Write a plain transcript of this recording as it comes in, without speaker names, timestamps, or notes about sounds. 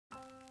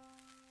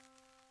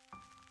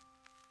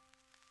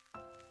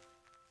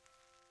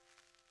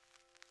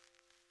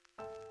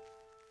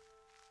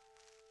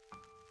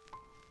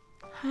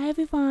Hi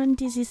everyone,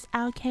 this is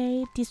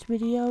LK. This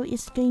video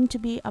is going to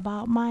be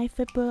about my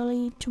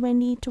February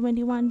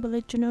 2021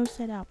 bullet journal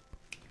setup.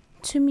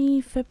 To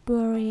me,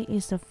 February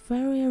is a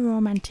very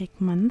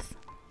romantic month.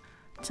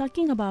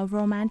 Talking about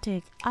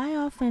romantic, I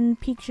often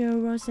picture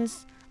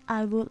roses.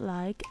 I would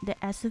like the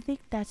aesthetic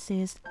that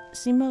is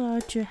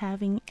similar to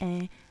having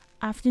an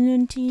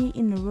afternoon tea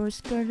in a rose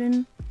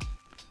garden.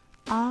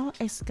 I'll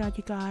escort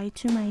you guys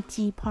to my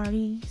tea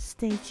party.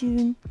 Stay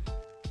tuned.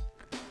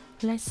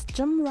 Let's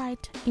jump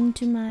right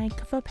into my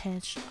cover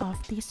page of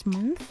this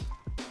month.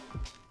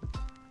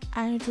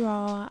 I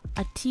draw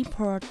a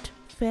teapot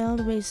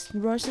filled with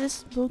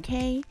roses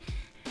bouquet.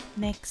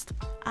 Next,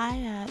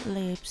 I add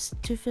leaves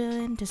to fill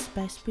in the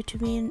space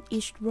between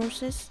each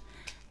roses.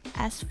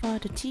 As for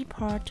the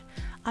teapot,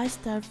 I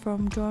start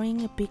from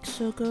drawing a big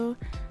circle,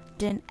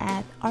 then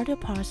add other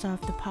parts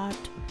of the pot,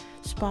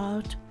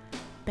 spout,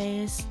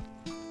 base,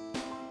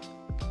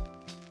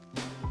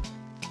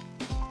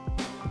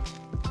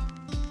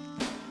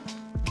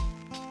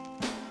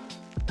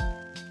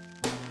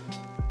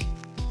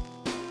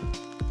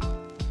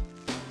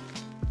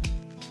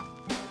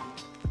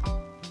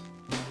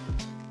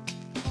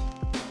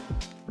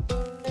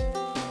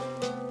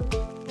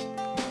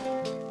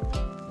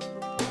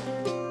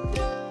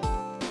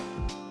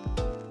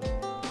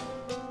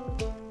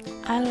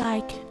 I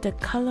like the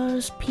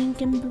colors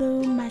pink and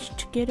blue matched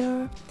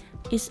together.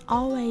 It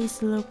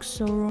always looks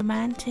so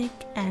romantic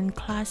and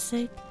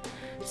classic.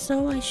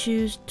 So I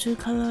choose two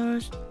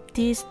colors,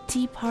 this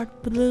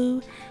teapot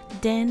blue,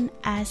 then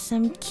add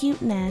some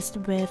cuteness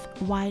with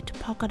white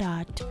polka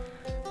dot.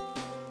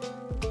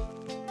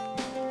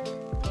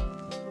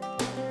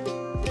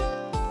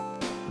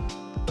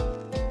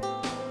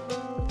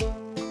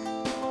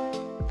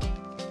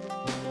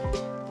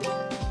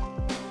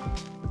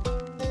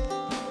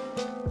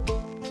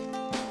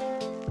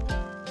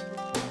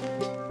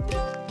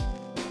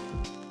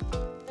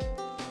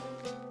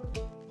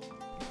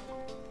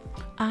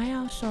 I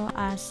also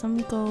add some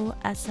gold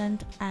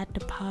accent at the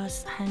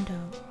purse handle.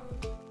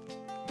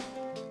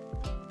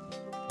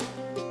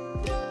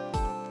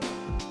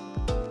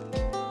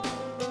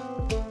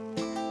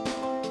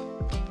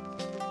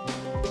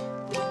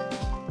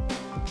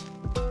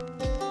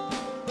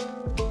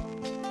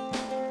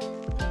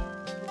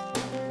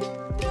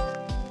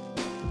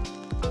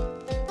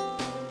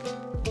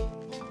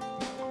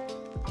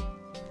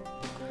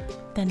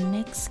 The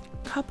next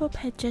couple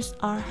pages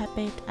are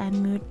habit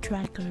and mood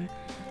tracker.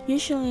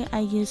 Usually I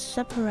use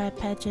separate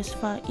pages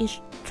for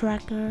each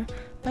tracker,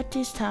 but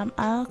this time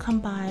I'll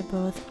combine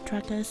both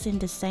trackers in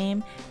the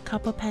same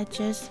couple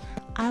pages.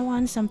 I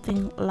want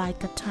something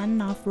like a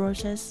ton of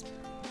roses.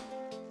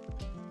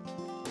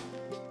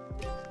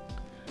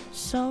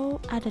 So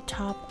at the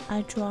top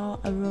I draw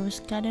a rose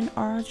garden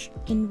arch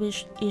in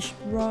which each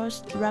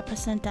rose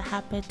represents a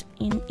habit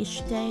in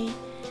each day.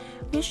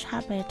 Which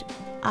habit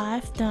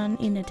I've done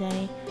in a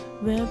day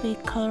will be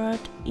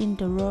colored in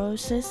the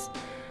roses.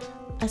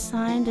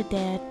 Assign the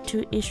date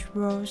to each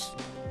rose.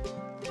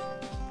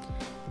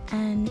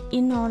 And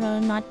in order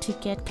not to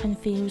get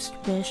confused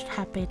which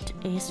habit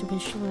is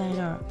which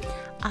letter,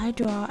 I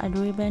draw a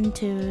ribbon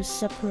to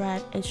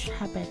separate each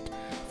habit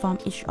from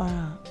each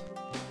other.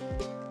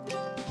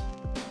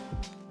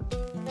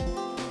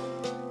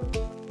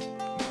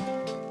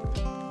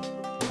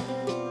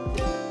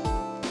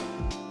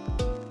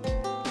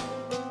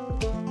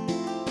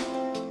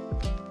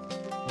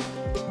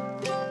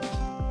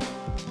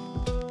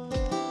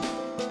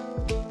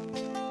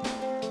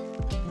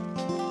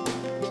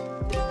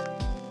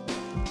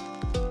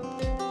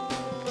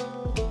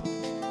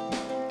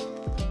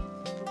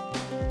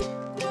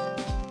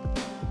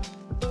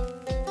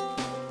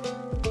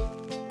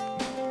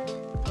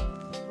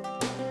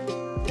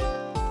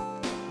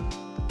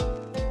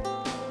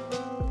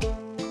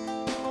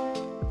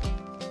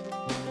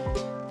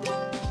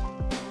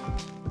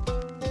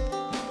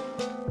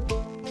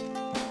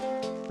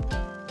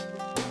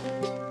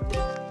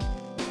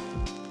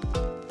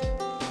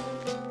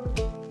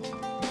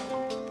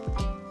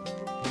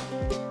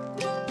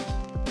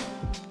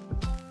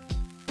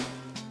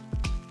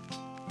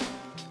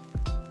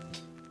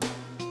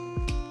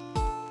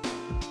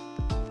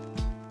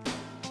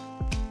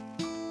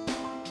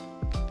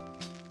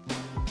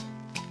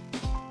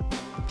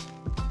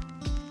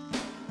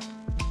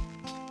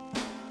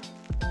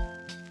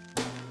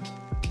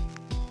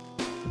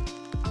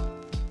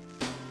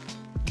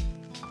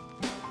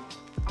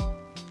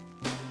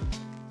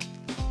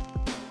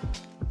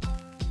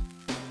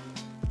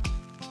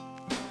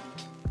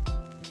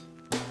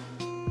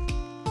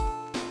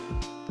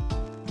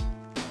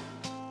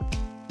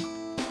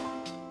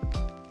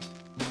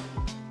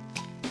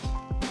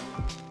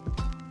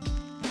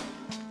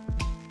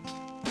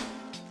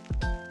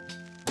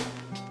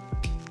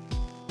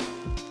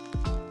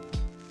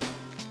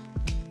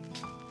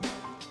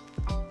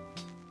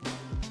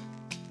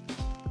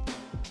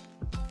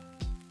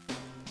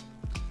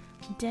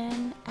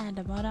 Then at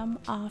the bottom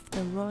of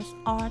the rose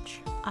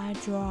arch, I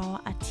draw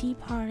a tea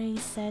party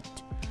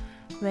set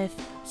with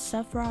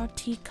several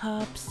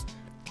teacups,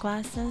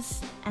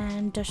 glasses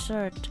and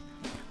dessert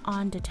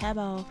on the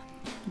table.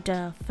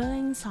 The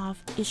fillings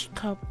of each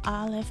cup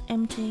are left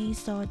empty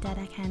so that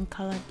I can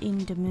color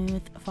in the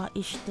mood for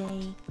each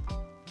day.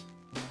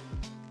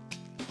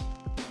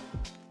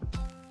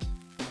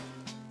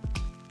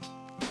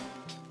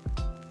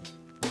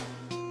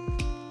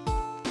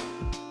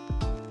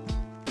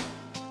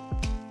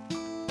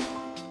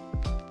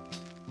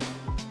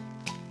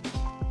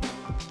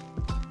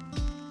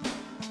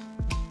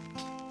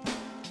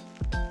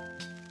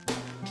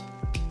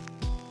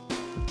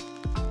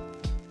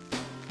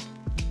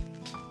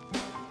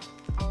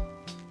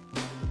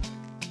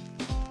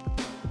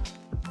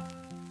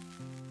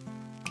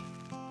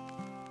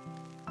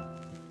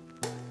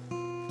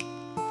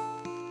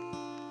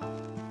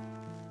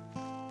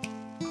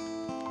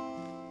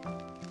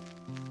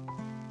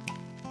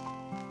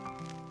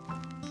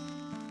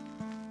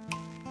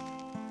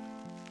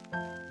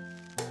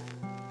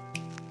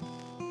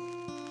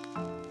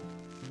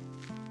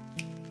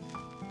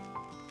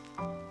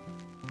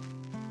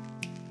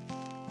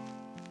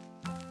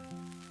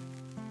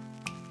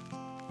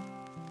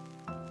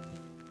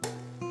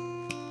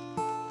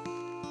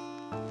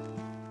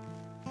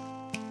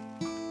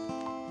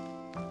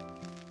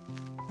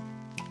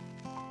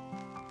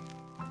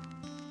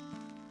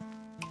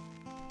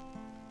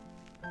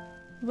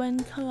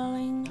 When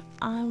coloring,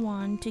 I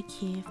want to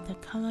keep the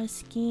color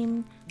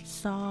scheme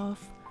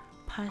soft,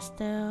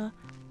 pastel,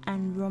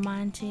 and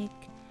romantic.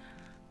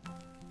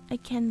 I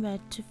can't wait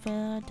to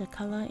fill the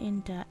color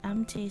in the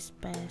empty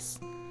space.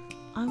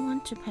 I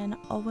want to paint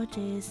over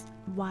these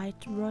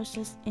white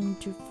roses in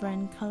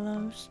different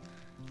colors.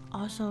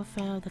 Also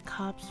fill the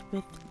cups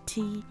with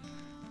tea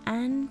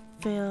and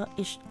fill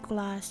each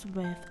glass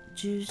with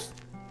juice.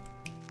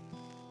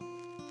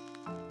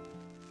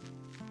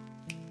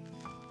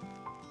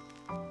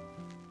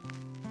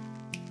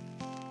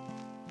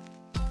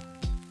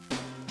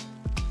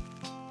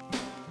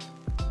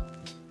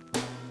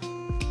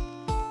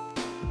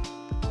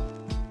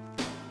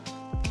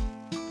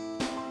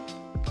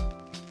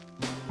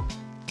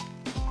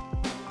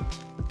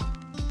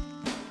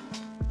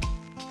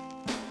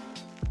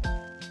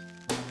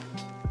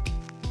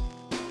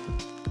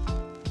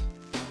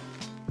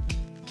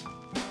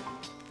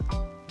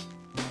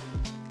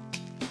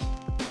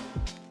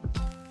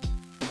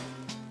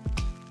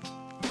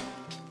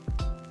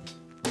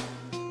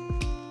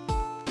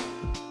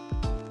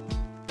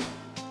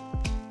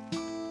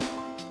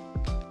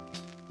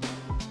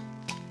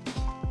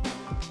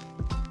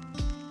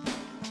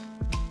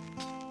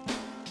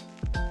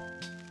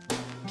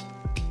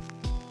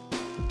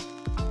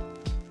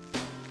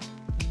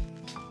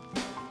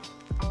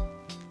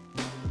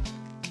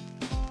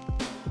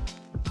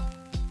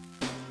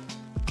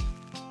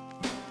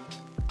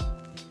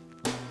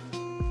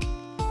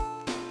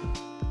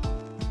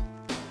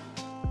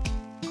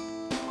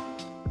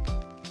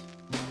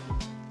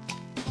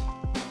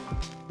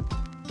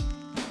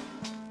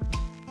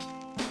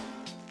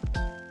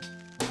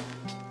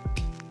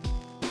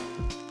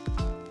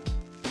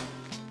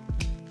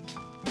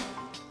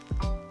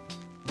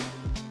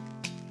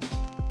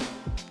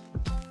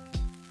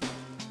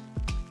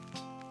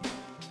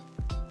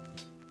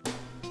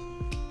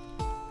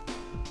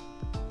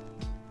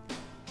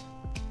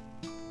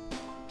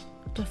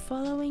 The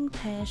following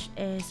page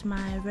is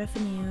my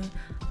revenue.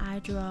 I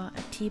draw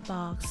a tea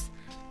box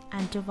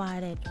and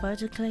divide it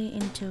vertically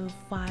into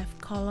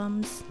 5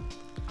 columns.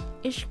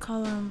 Each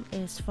column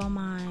is for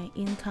my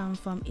income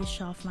from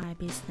each of my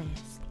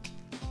business.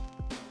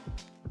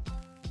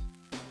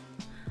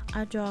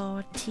 I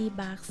draw tea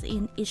bags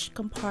in each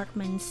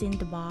compartment in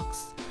the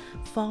box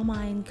for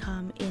my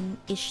income in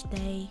each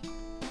day.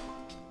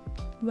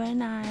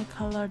 When I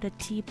color the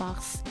tea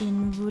box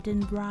in wooden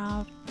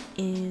brown,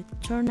 it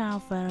turned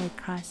out very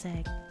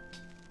classic.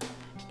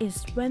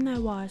 It's when I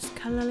was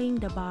coloring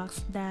the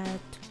box that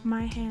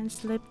my hand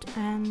slipped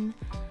and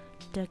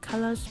the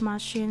color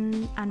smudged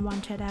in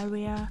unwanted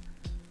area.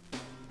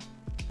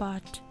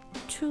 But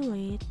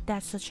truly,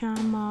 that's the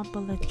charm of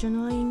bullet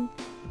journaling.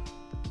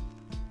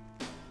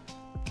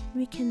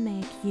 We can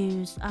make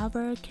use of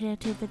our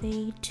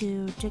creativity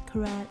to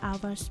decorate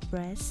our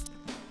space.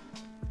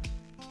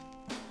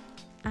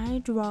 I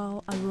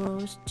draw a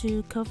rose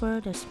to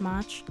cover the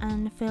smudge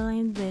and fill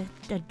in with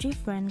a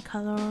different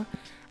color.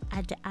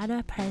 At the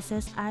other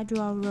places, I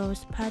draw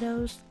rose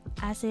petals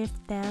as if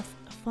they're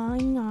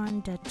falling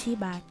on the tea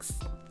bags.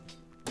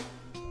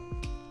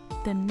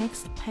 The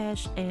next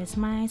page is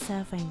my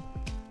serving.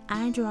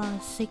 I draw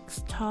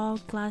 6 tall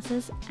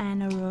glasses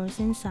and a rose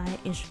inside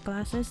each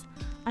glasses.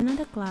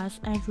 Another glass,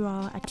 I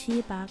draw a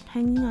tea bag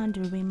hanging on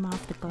the rim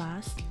of the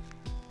glass.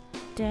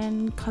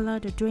 Then color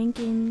the drink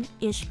in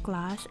each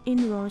glass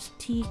in rose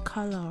tea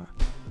color.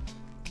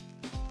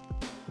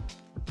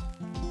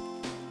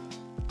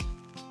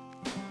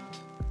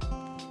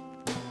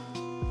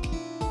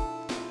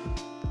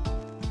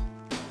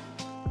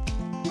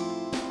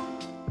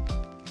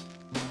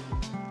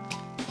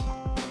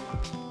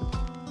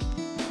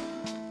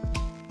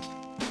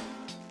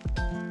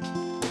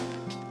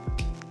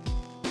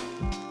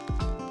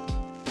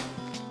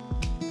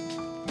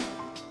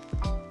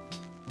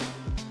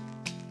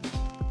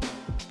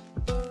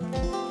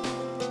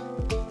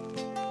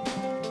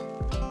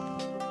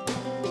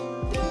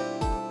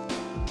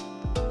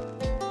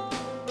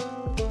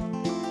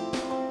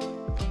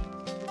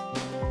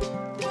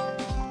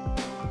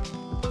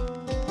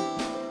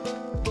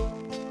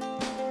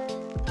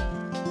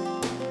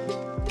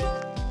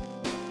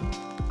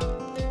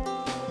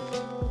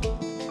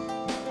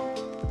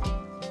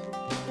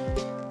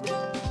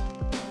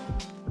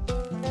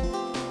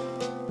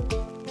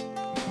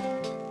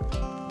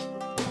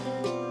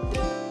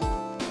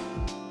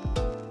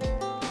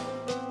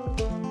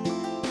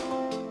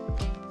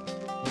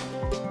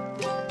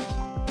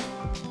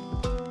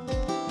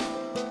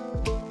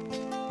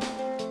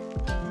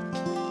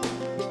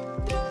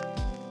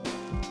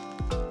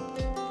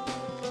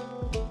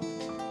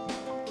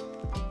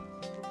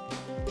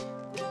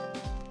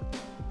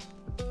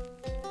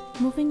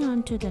 Moving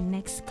on to the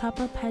next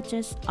couple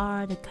pages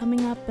are the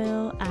coming up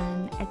bill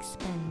and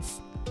expense.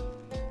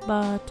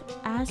 But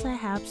as I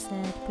have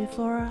said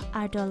before,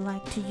 I don't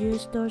like to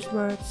use those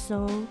words,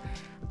 so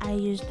I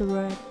use the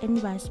word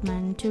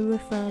investment to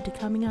refer to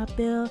coming up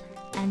bill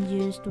and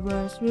use the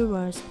words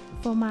reverse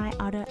for my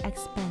other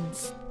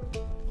expense.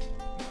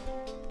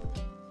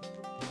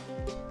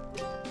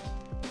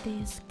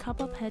 These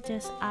couple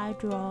pages I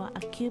draw a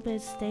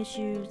Cupid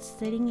statue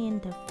sitting in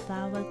the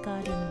flower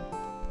garden.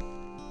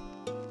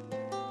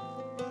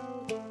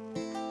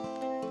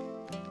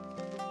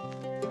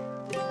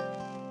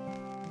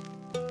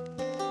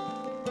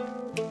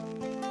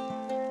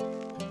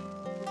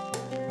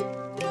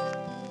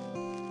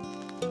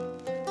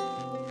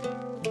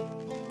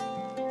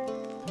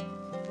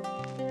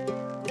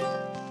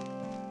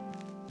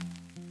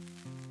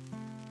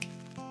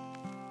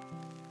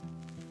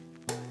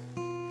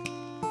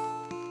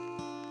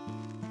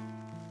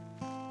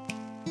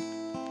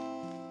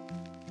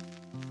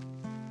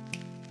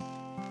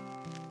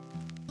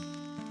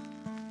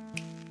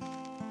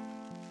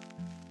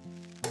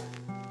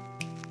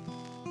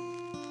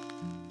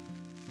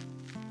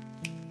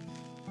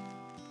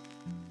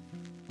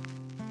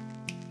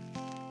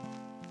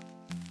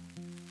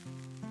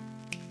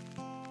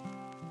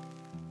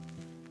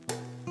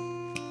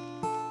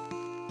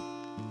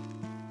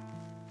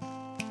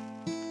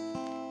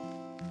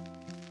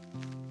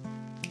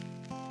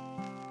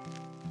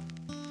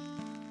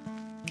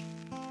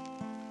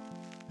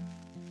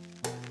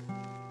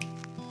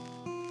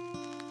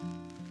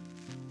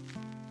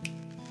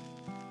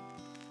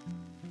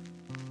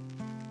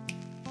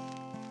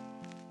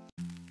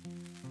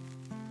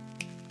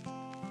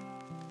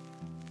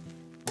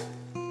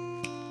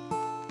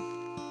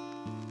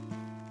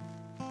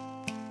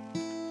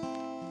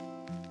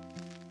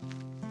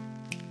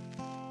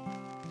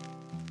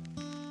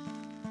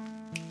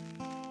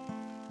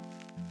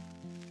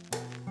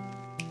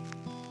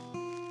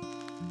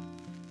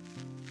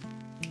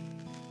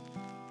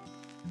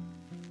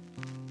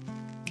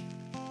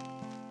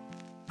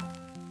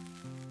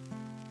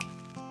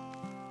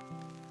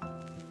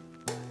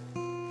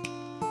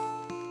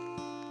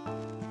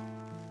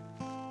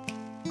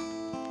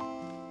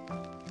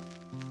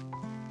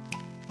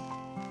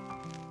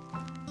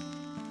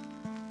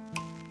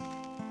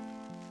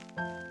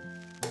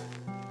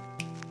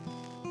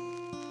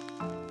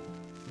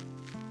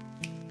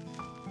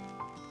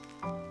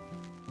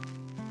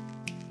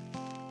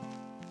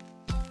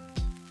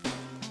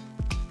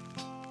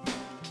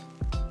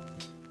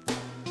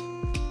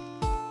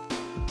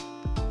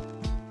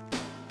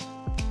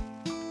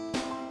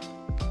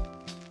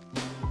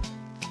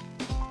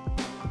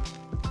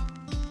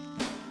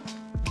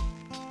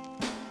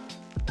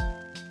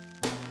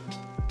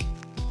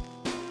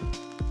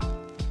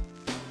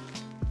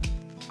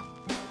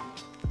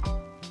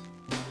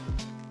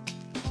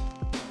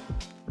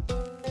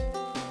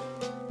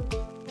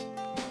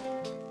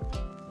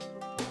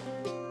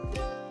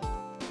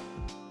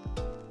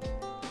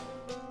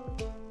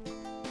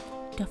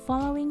 The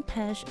following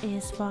page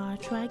is for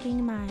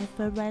tracking my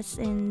favorites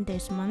in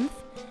this month.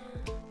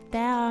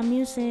 There are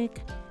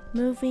music,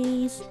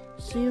 movies,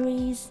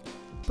 series,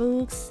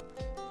 books,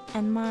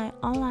 and my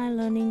online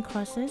learning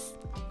courses.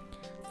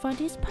 For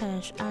this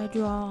page, I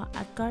draw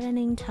a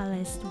gardening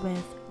trellis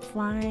with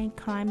vine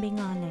climbing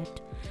on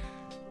it,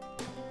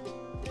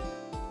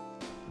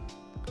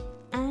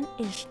 and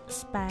each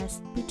space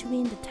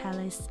between the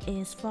trellis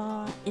is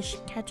for each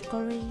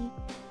category.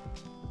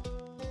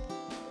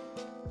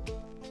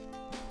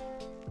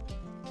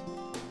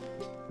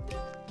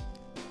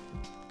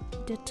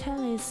 The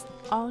trellis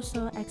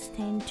also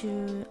extends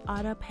to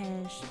other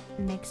page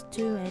next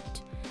to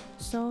it,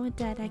 so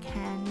that I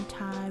can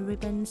tie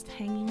ribbons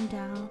hanging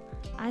down.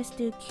 I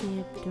still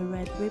keep the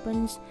red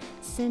ribbons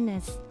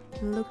since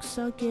it looks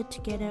so good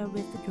together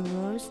with the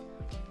rose.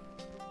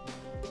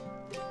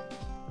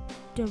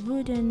 The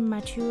wooden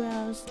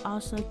materials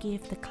also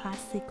give the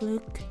classic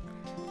look.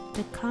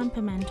 They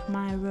complement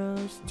my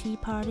rose tea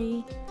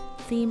party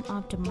theme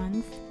of the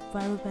month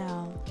very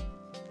well.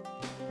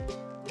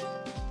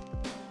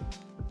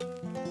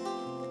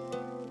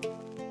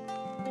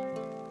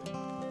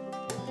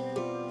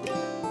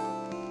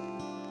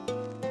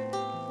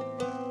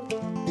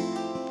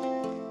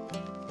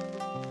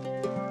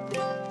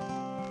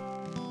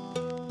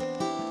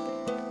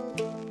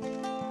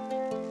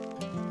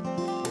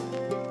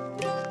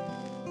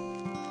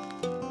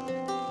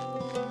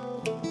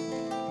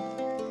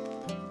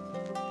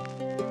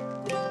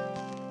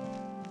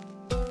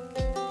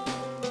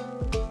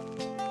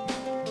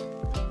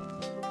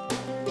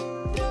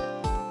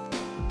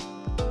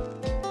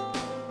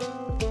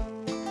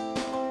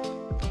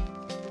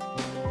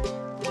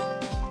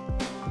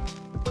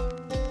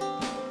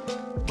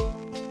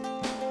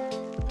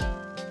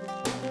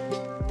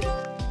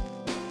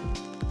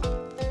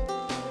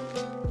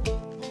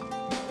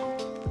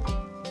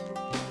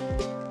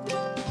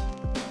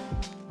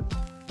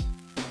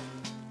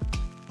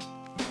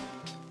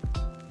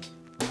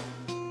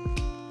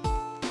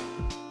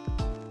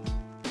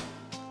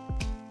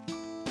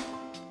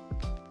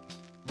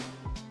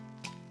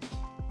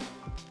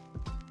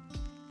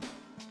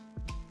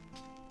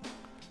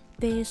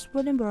 This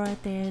wooden board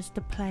is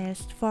the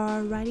place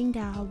for writing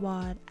down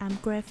what I'm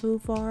grateful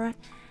for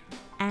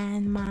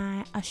and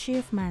my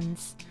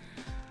achievements.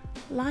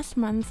 Last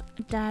month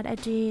that I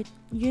did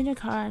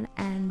unicorn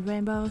and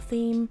rainbow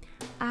theme,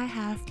 I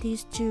have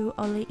these two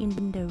only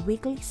in the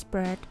weekly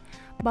spread,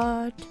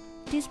 but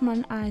this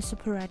month I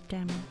separate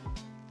them.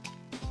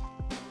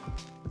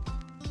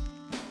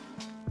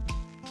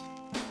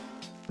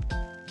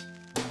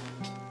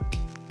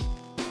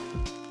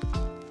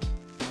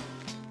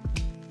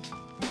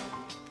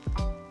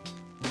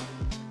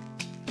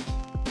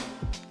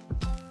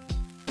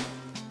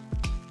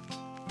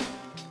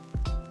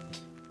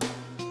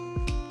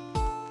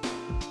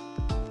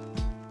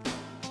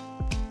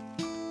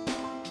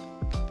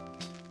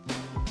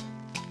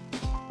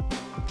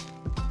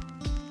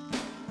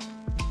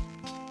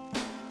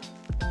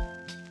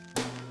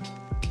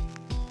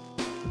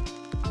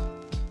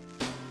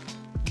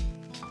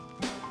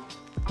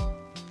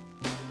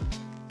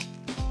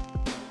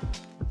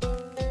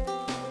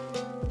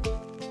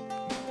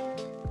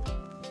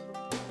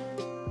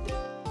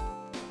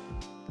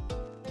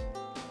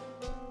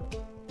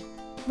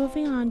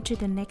 Moving on to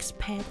the next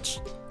page,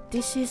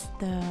 this is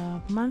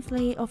the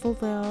monthly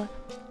overview.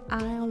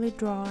 I only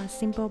draw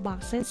simple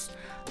boxes,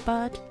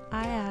 but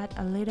I add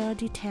a little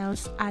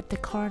details at the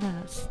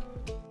corners.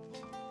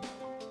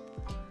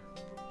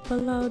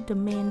 Below the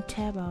main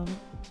table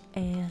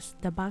is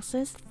the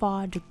boxes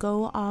for the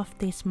goal of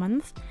this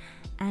month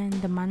and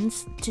the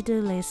month's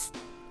to-do list.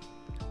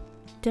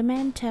 The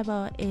main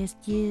table is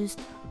used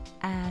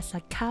as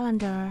a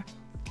calendar.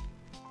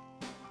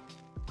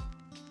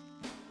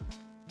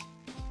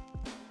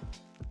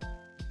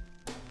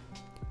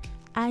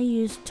 I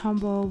use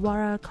Tombow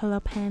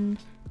watercolor pen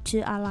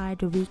to outline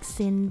the weeks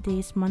in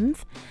this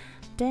month,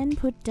 then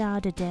put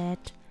down the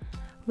date.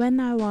 When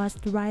I was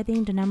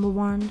writing the number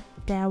 1,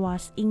 there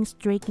was ink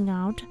streaking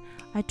out.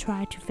 I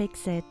tried to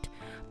fix it,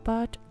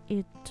 but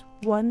it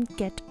won't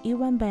get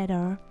even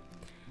better.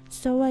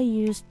 So I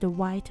used the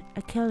white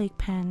acrylic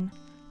pen,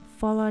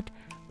 followed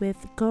with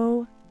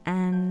gold,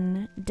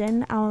 and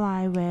then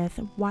outline with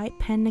white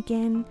pen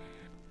again.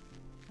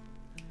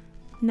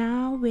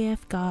 Now we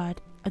have got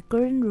a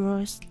green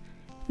rose.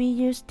 We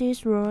use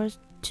this rose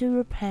to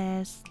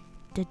replace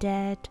the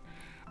date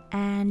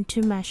and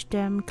to match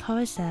them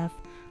cohesive.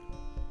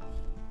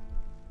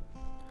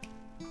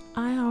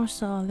 I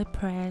also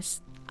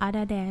replaced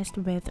other dates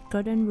with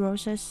golden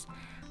roses.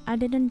 I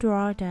didn't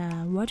draw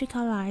the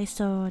vertical line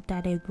so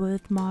that it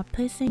would be more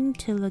pleasing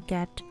to look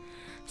at,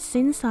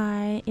 since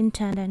I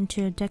intended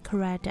to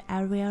decorate the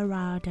area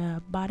around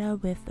the bottle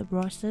with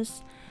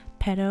roses,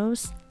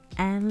 petals,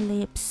 and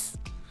leaves.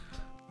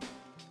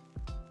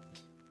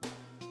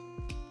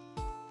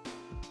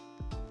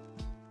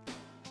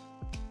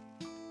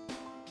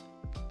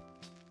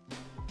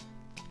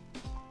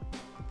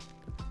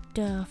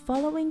 The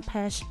following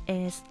page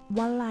is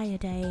one line a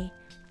day.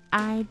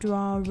 I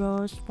draw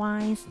rose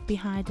vines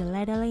behind the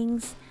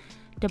letterings.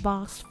 The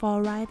box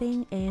for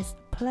writing is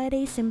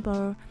pretty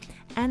simple,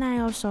 and I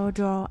also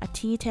draw a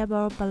tea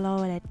table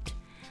below it.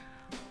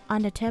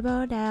 On the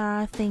table there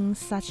are things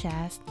such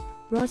as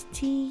rose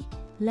tea,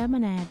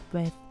 lemonade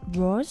with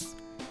rose,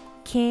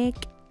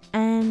 cake,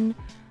 and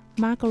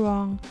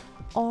macaron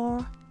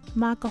or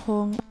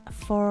macaron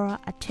for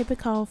a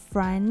typical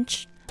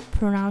French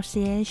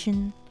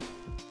pronunciation.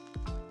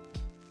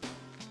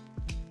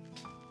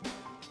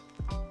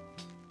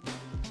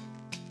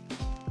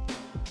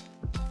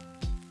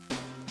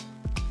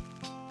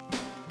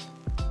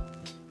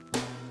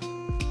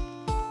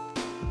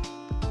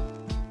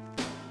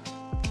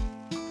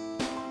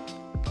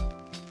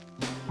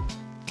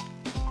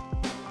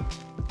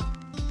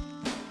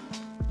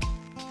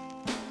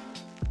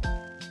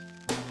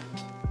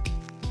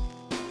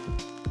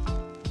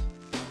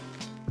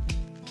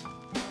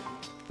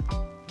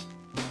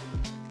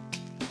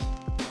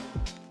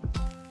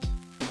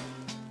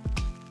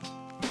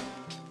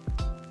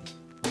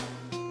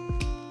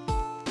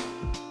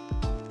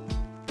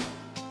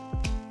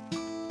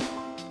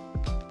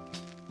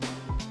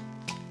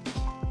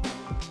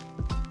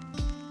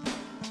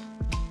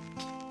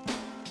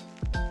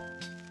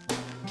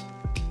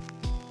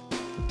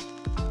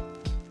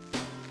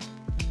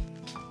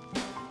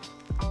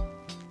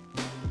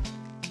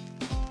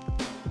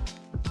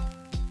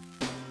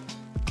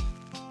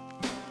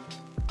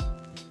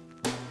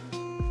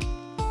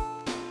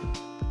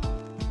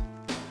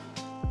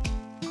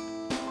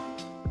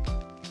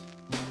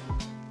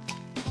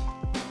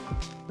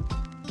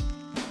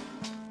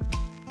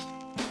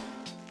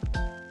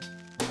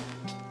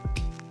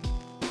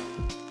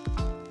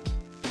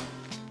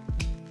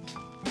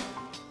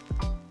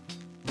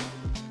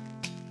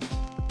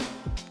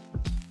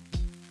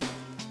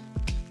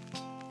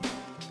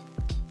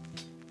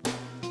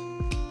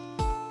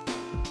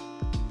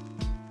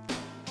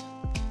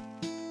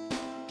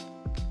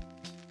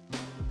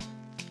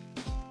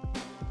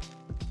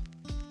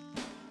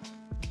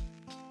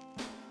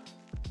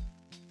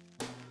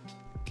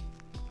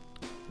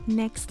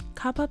 Next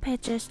couple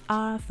pages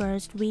are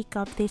first week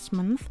of this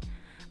month.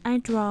 I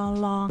draw a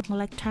long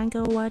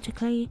rectangle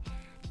vertically.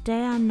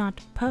 They are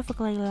not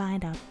perfectly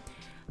lined up.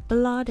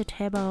 Below the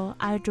table,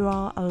 I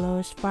draw a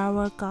loose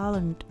flower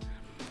garland.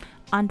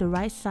 On the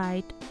right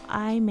side,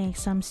 I make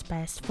some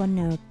space for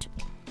note.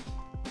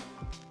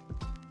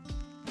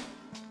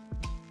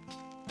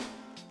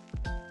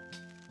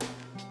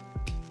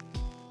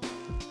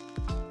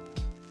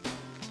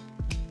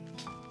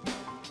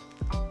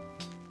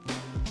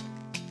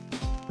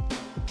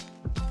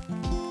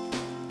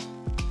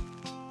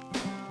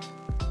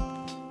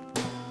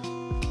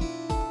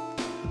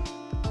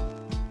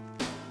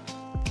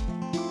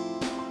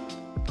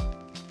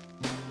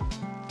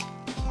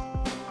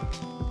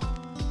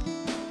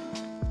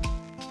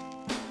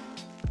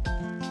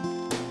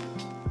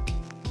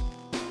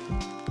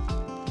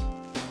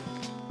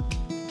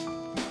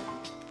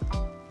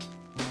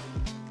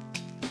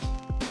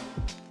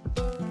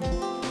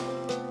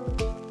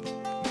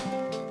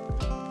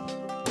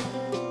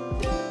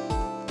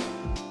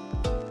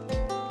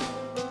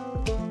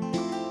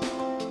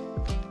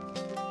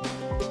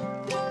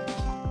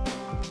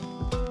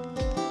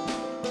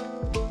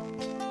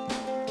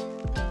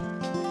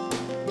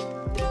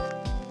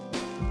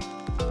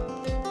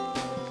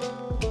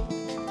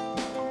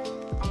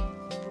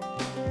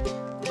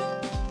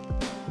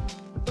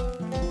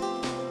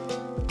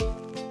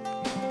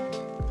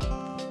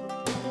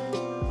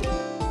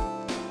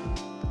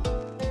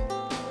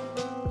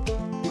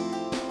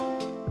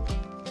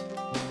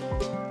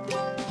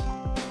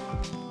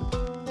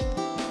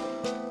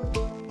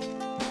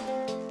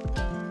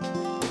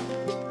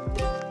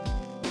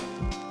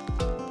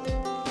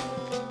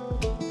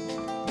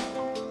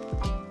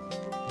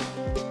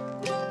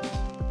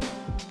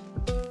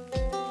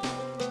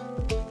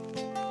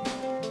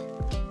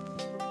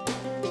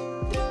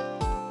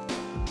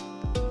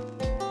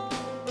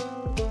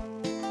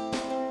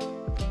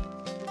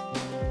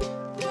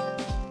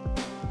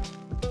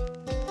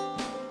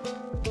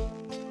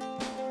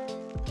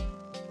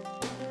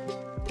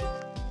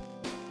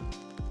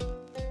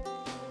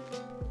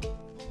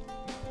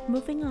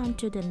 Moving on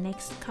to the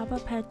next cover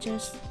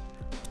pages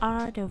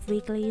are the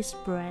weekly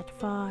spread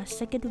for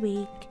second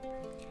week.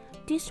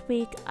 This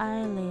week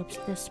I leave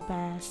the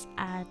space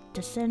at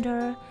the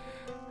center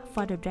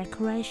for the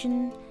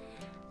decoration.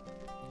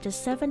 The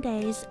 7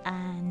 days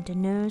and the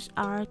notes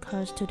are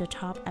close to the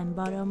top and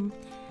bottom,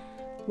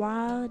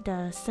 while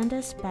the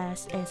center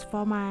space is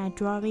for my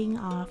drawing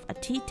of a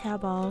tea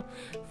table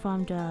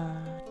from the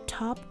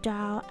top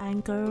down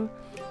angle.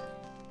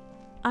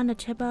 On the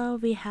table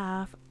we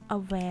have a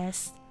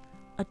vase,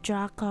 a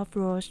jug of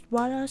rose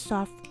water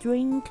soft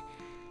drink,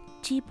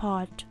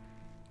 teapot,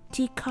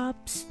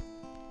 teacups,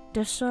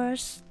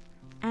 desserts,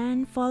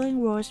 and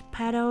falling rose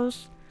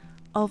petals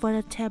over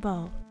the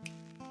table.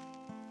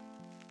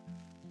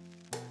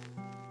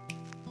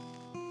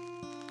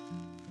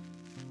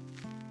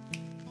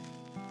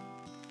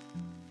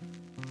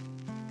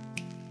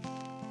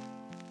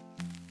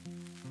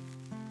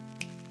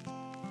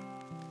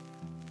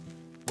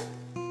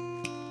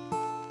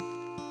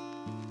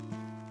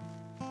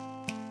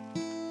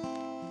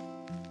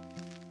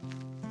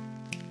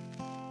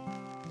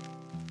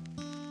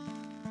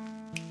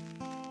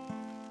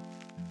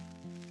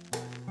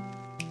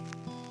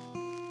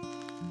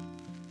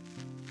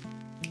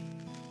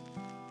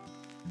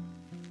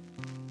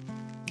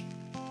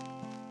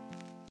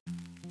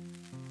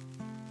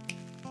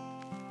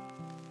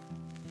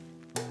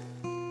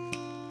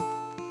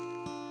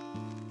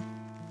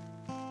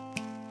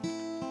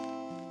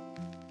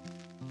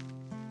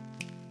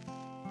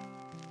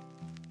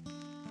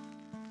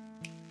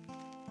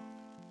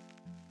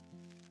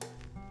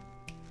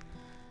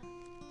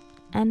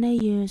 And I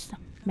use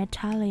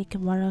metallic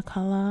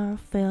watercolor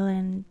fill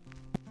in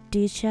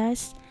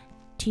dishes,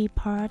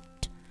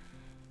 teapot,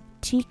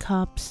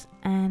 teacups,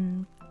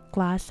 and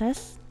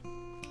glasses.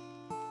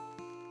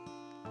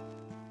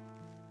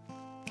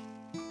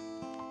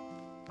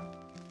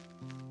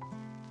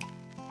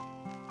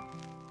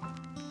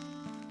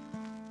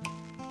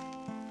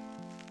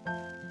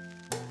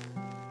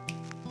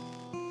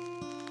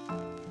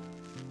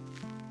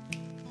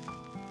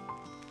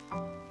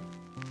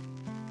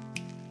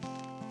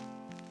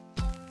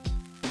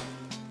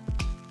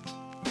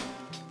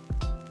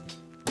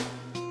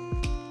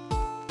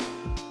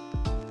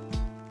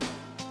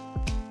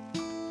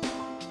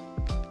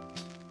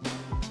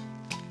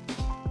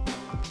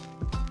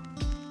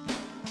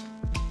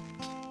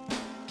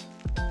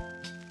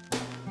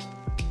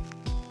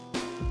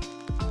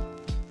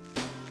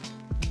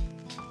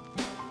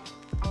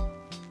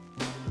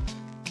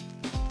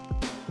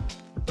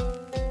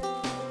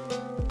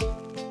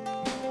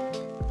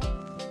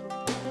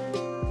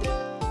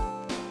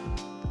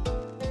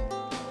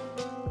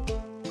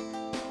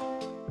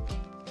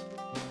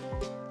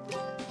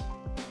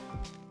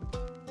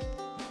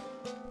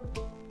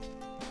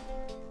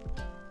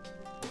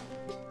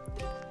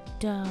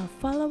 The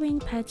following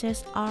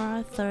pages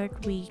are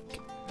third week.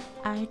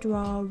 I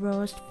draw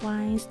rose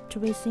vines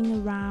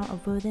twisting around a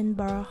wooden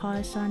bar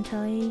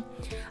horizontally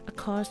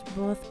across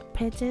both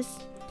pages.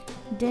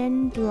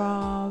 Then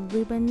draw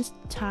ribbons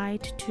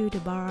tied to the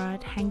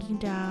board hanging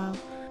down.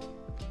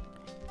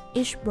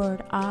 Each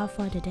board are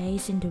for the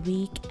days in the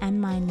week and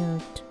my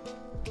note.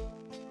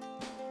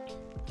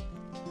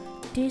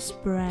 This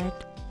spread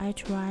I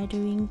tried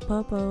doing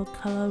purple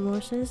color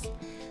roses.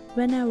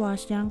 When I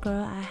was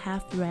younger, I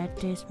have read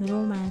this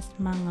romance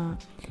manga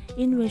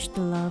in which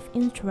the love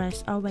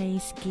interest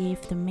always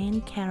give the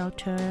main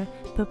character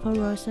purple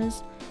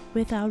roses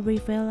without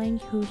revealing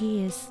who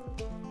he is.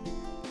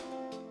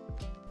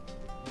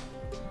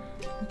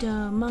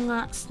 The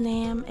manga's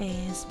name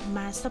is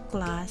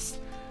Masterclass.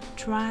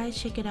 Try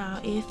check it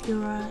out if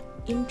you are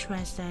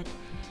interested.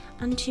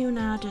 Until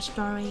now the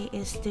story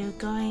is still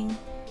going.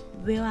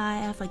 Will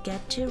I ever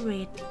get to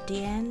read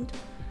the end?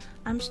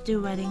 I'm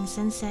still waiting,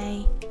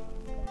 sensei.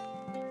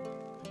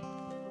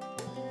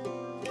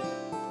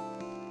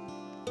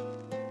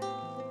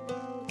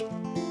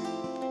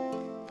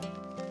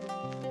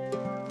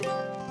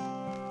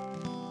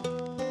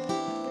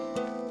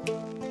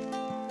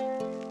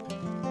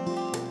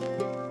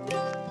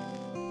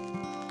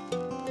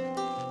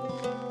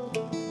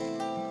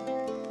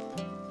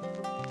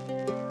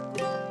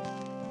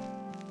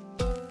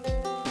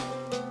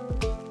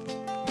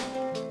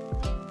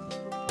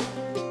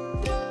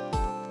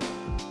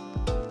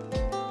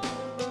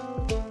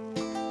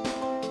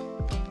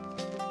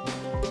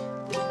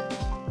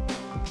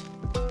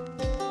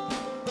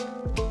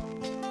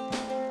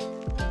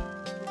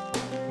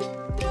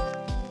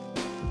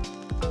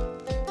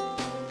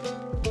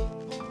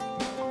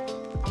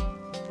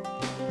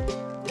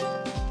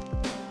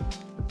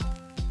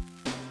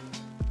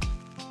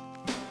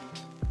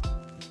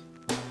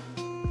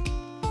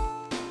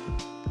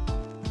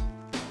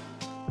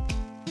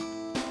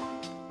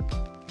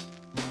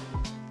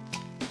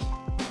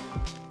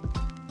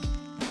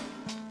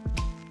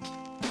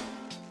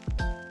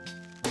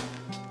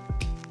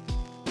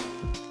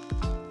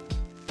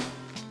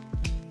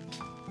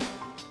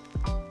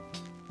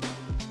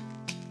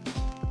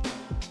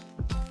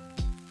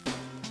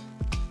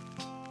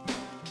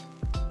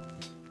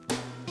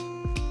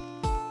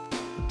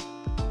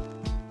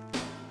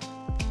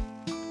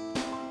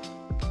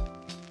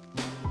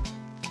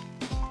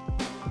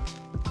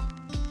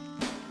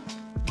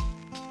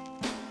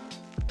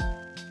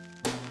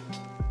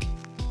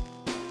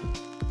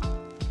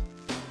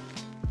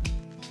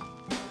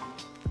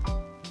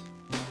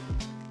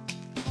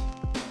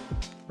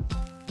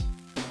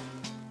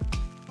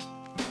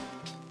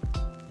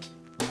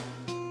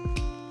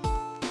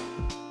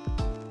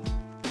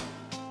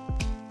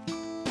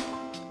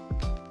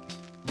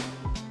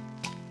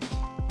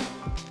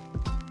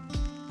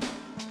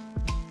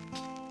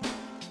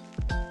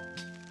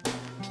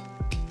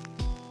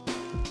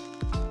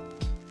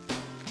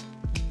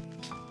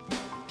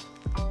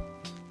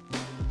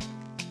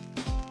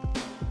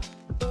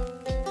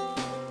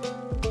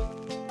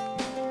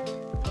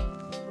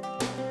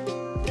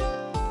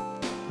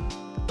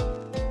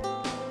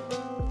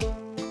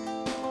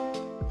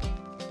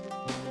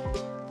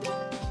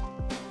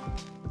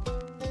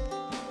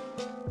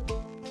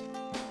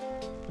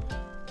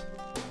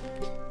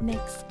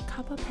 Next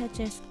couple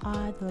pages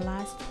are the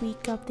last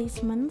week of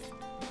this month.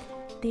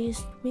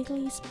 This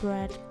weekly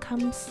spread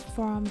comes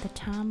from the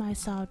time I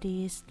saw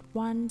this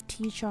one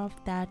tea shop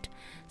that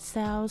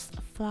sells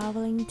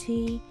flowering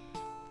tea.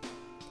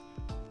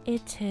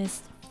 It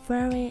is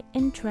very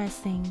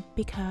interesting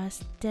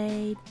because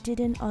they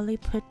didn't only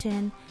put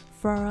in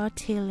floral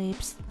tea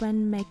leaves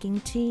when making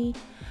tea,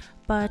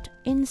 but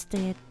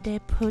instead they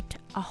put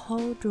a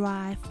whole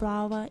dry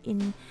flower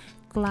in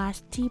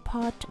glass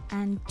teapot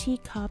and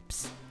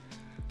teacups.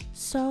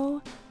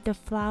 So the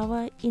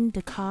flower in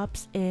the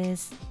cups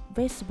is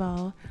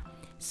visible,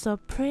 so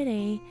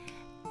pretty.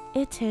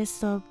 It is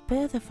so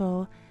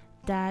beautiful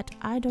that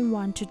I don't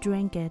want to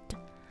drink it.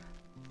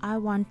 I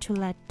want to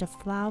let the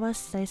flower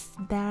sit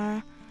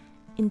there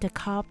in the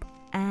cup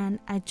and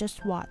I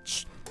just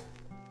watch.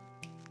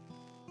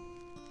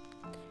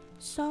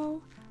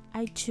 So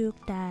I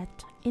took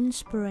that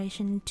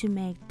inspiration to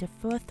make the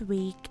fourth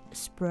week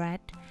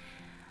spread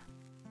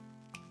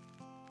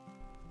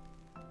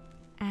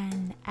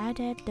and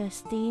added the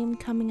steam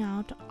coming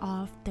out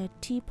of the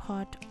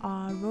teapot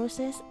or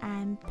roses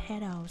and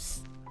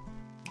petals.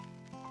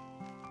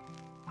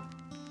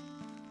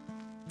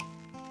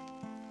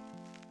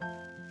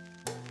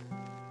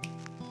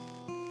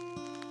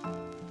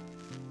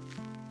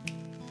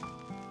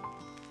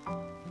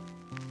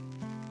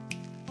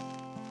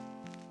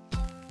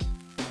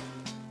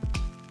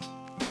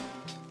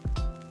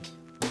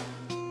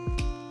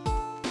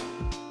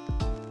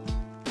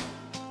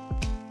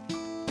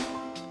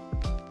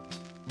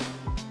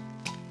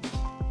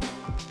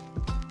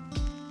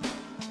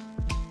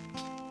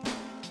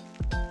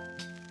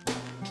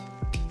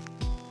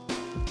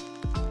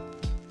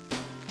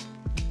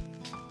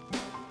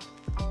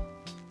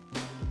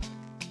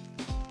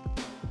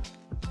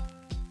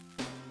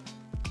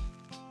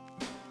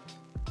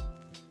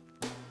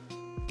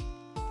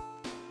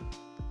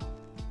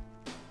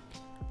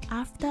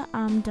 After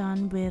I'm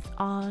done with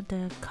all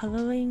the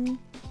coloring,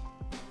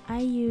 I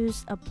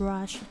use a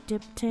brush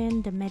dipped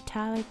in the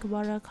metallic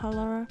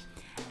watercolor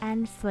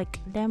and flick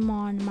them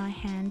on my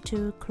hand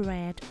to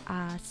create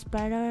a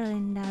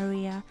spiraling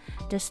area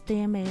the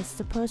stem is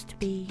supposed to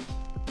be.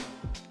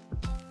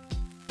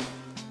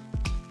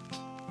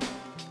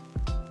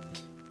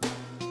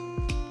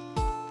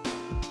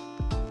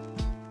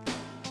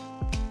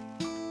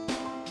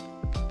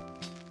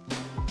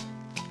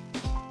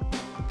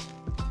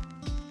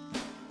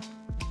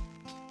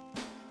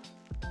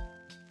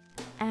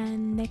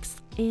 And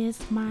next is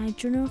my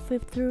journal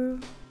flip through.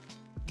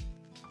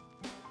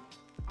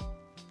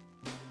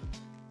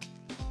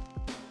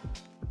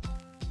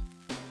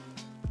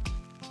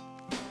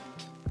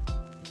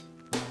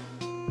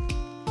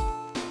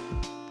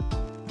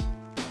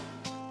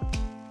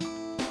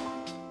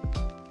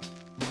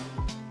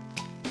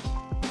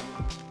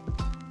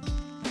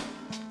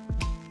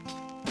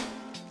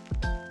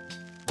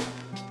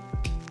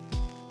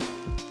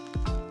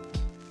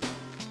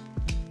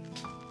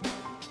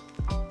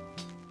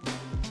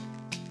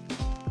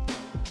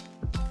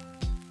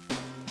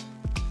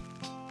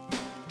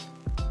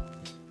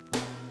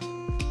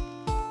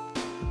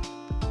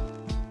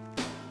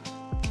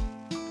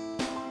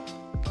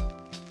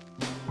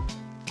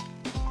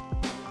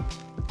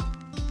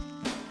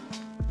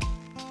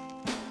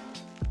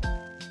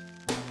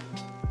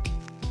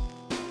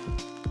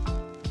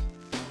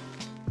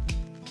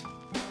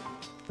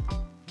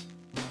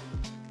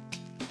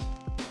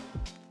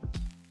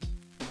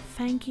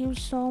 Thank you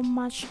so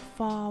much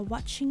for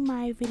watching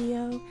my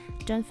video.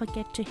 Don't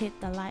forget to hit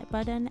the like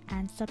button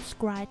and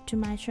subscribe to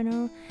my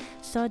channel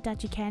so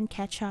that you can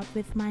catch up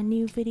with my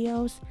new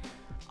videos.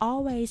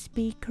 Always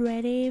be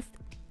creative.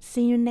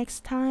 See you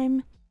next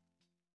time.